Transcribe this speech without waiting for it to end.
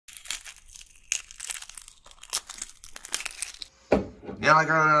Now I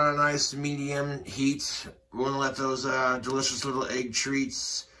got it on a nice medium heat. We're gonna let those delicious little egg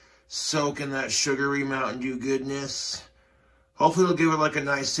treats soak in that sugary Mountain Dew goodness. Hopefully it'll give it like a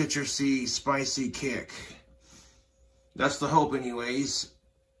nice citrusy, spicy kick. That's the hope anyways.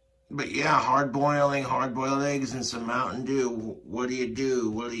 But yeah, hard-boiled eggs and some Mountain Dew. What do you do?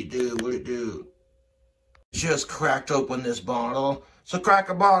 What do you do? What do you do? Just cracked open this bottle. So crack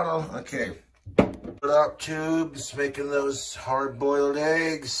a bottle. Okay. Put up tubes, making those hard-boiled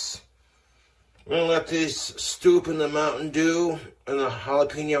eggs. We're gonna let these stew in the Mountain Dew and the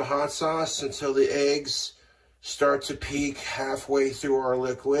jalapeno hot sauce until the eggs start to peak halfway through our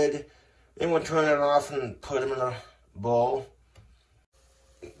liquid. Then we'll turn it off and put them in a bowl.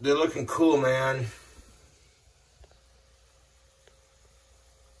 They're looking cool, man.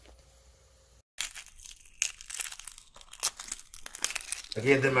 I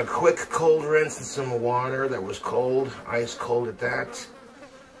gave them a quick cold rinse in some water that was cold, ice cold at that.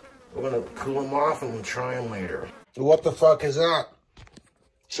 We're gonna cool them off and we'll try them later. What the fuck is that?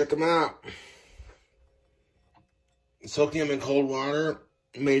 Check them out. Soaking them in cold water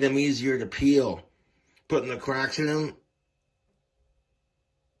made them easier to peel. Putting the cracks in them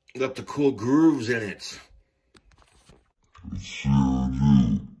got the cool grooves in it.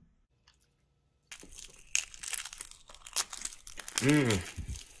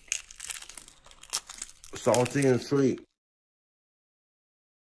 Salty and sweet.